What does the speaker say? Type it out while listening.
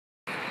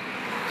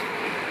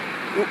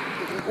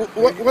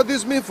What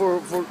this mean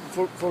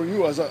for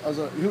you as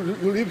a you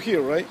live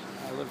here, right?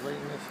 I live right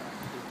in this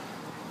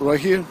house. Right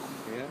here?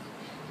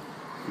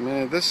 Yeah.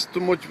 Man, that's too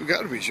much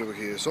garbage over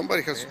here.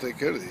 Somebody has to take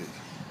care of it.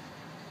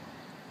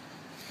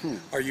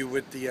 Are you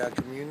with the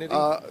community?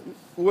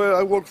 Well,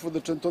 I work for the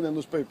Trenton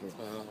newspaper.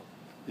 Oh.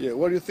 Yeah,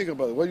 what do you think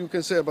about it? What you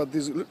can say about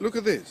this? Look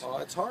at this. Oh,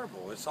 it's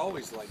horrible. It's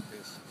always like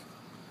this.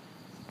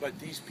 But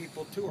these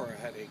people too are a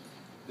headache.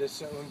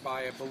 This is owned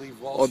by, I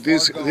believe, Wells Fargo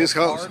this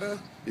in house. Florida,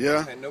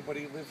 Yeah. and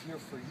nobody lived here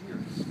for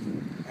years.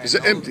 And Is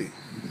it empty?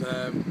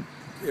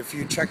 If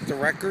you check the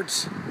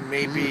records,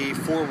 maybe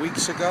 4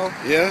 weeks ago,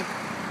 Yeah.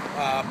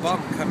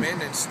 bum come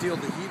in and steal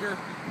the heater,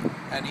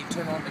 and he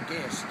turned on the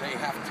gas. They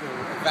have to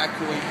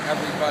evacuate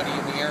everybody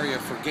in the area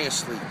for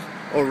gas leak.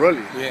 Oh,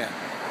 really? Yeah.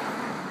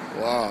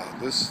 Wow,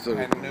 this is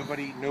terrible.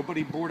 And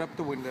nobody boarded up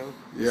the window.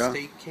 The Yeah.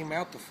 state came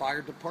out, the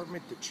fire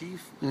department, the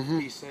chief.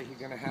 He said he's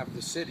going to have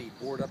the city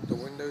board up the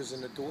windows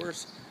and the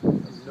doors.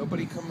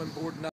 Nobody come and board nothing.